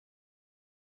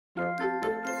The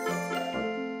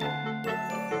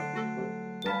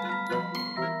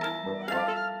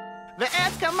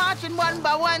ants come marching one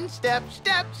by one, step,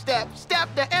 step, step, step.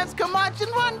 The ants come marching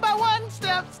one by one,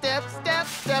 step, step, step,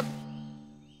 step.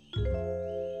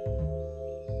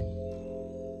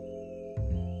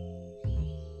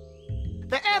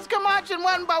 The ants come marching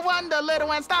one by one. The little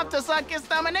one stopped to suck his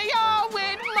thumb, and they all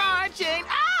went marching.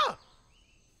 Ow!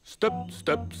 Step,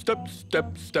 step, step,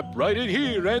 step, step right in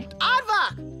here, Ant.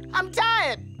 Aardvark, I'm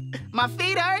tired. My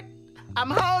feet hurt, I'm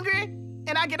hungry,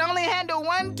 and I can only handle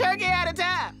one turkey at a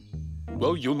time.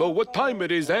 Well, you know what time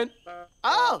it is, Ant.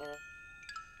 Oh,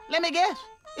 let me guess.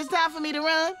 It's time for me to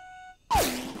run.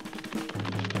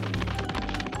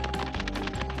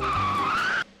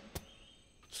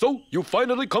 So, you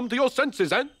finally come to your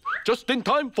senses, Ant. Just in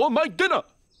time for my dinner.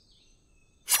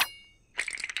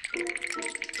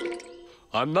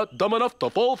 I'm not dumb enough to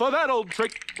fall for that old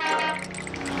trick.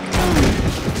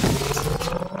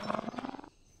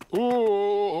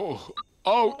 Ooh,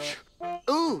 ouch.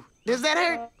 Ooh, does that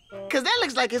hurt? 'Cause that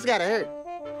looks like it's gotta hurt.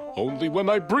 Only when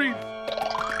I breathe.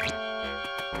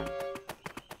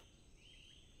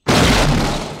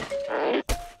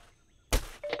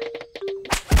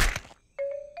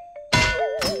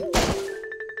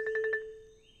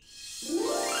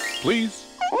 Please.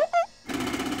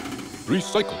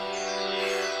 Recycle.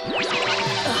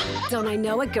 Don't I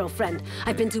know it, girlfriend?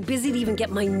 I've been too busy to even get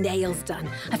my nails done.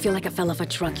 I feel like I fell off a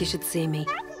truck. You should see me.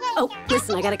 Oh,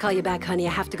 listen, I gotta call you back, honey.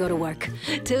 I have to go to work.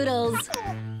 Toodles.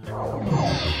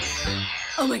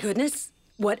 Oh, my goodness.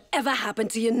 Whatever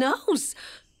happened to your nose?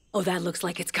 Oh, that looks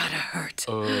like it's gotta hurt.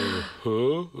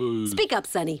 Speak up,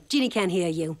 Sonny. Jeannie can't hear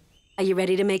you. Are you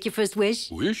ready to make your first wish?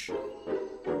 Wish?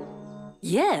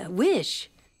 Yeah, wish.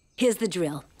 Here's the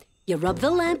drill. You rub the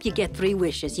lamp, you get 3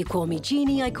 wishes. You call me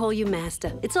Jeannie, I call you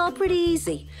Master. It's all pretty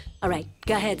easy. All right,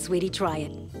 go ahead, sweetie, try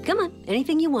it. Come on,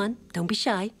 anything you want. Don't be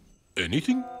shy.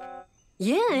 Anything?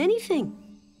 Yeah, anything.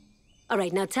 All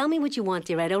right, now tell me what you want,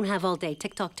 dear. I don't have all day.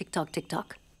 Tick-tock, tick-tock,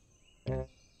 tick-tock.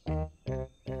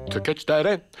 To catch that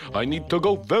ant, I need to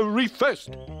go very fast.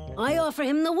 I offer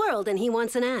him the world, and he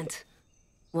wants an ant.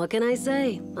 What can I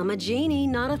say? I'm a genie,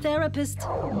 not a therapist.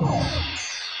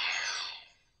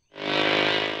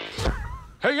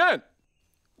 Hey, Ant!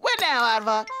 What now,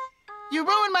 Aardvark? You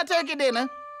ruined my turkey dinner.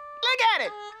 Look at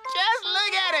it. Just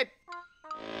look at it.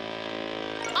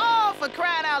 Oh, for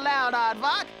crying out loud,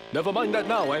 Aardvark. Never mind that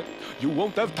now, Ant. You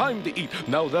won't have time to eat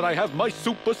now that I have my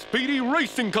super speedy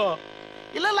racing car.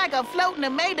 You look like a float in a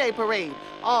Mayday parade,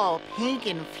 all pink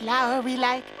and flowery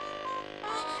like.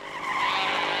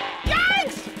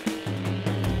 Yikes!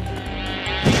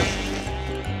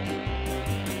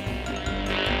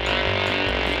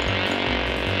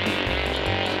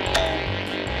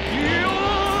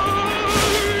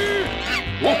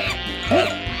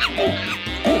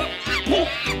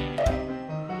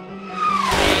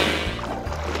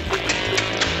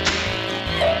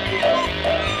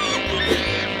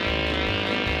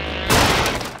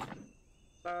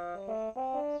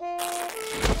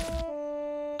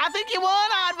 I think you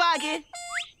won, Aardvark.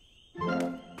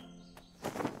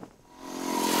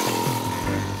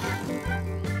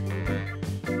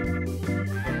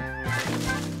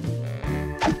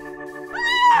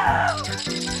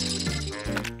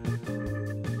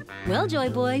 Well, Joy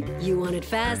Boy, you wanted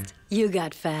fast, you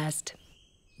got fast.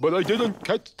 But I didn't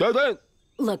catch that ant.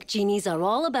 Look, genies are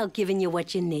all about giving you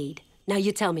what you need. Now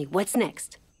you tell me, what's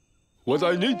next? What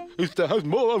I need is to have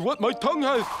more of what my tongue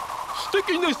has.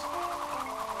 Stickiness.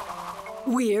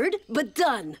 Weird, but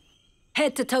done.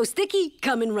 Head to toe sticky,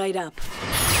 coming right up.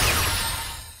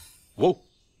 Whoa.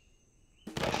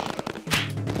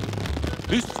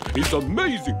 This is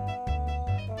amazing.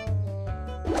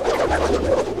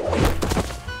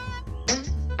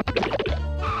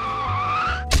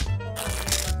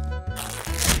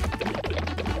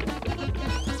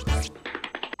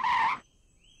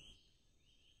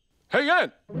 Hey,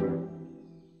 Ant!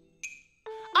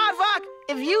 Aardvark,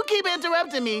 if you keep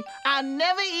interrupting me, I'll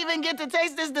never even get to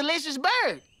taste this delicious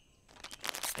bird.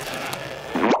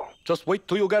 Just wait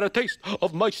till you get a taste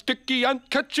of my sticky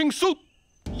ant-catching suit.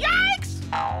 Yikes!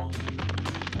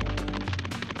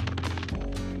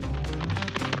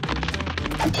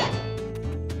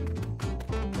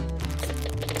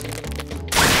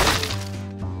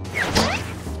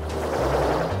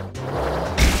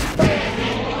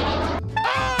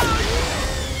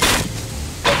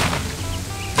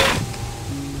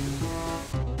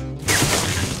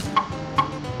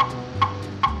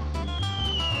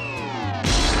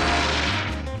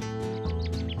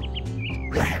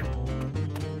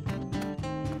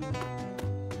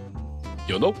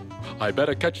 You know, I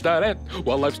better catch that ant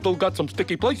while I've still got some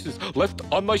sticky places left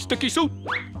on my sticky suit.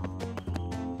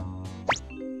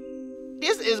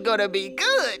 This is gonna be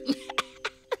good.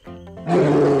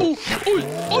 Ooh, ooh,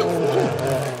 ooh.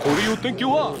 Who do you think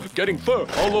you are, getting fur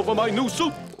all over my new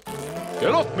suit?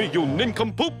 Get off me, you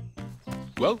nincompoop!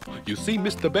 Well, you see,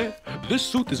 Mr. Bear, this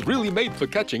suit is really made for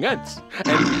catching ants.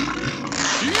 And...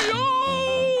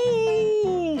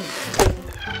 Yo!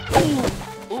 Ooh,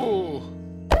 ooh.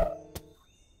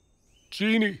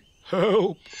 Genie,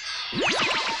 help.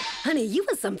 Honey, you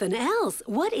are something else.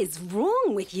 What is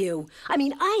wrong with you? I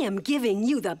mean, I am giving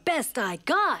you the best I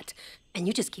got, and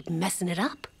you just keep messing it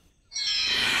up.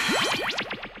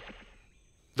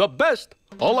 The best!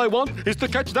 All I want is to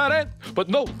catch that ant. But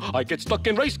no, I get stuck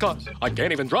in race cars. I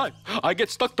can't even drive. I get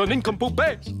stuck to nincompoop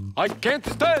bears. I can't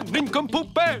stand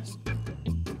nincompoop bears.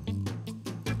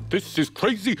 This is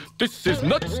crazy. This is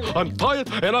nuts. I'm tired,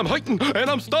 and I'm hurting, and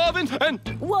I'm starving, and...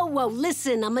 Whoa, whoa,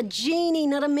 listen, I'm a genie,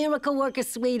 not a miracle worker,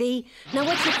 sweetie. Now,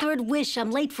 what's your third wish?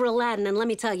 I'm late for Aladdin, and let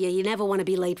me tell you, you never want to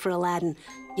be late for Aladdin.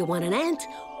 You want an ant?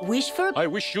 Wish for... I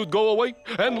wish you'd go away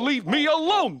and leave me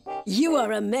alone. You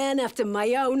are a man after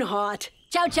my own heart.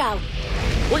 Ciao, ciao.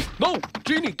 Wait, no,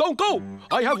 Genie, don't go.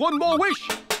 I have one more wish.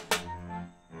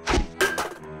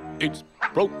 It's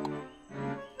broke.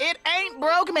 It ain't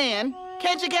broke, man.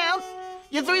 Can't you count?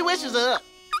 Your 3 wishes are up.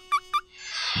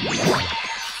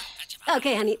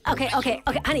 Okay, honey. Okay,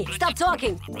 honey, stop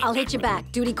talking. I'll hit you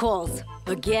back. Duty calls.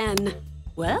 Again.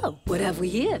 Well, what have we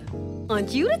here?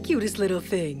 Aren't you the cutest little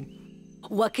thing?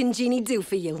 What can Genie do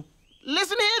for you?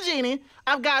 Listen here, Genie.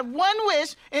 I've got 1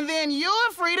 wish, and then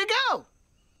you're free to go.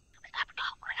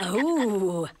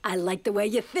 Oh, I like the way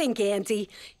you think, Auntie.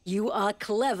 You are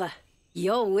clever.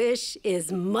 Your wish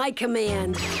is my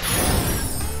command.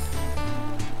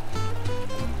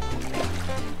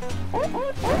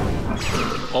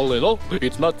 All in all,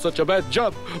 it's not such a bad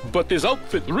job, but this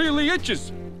outfit really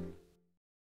itches.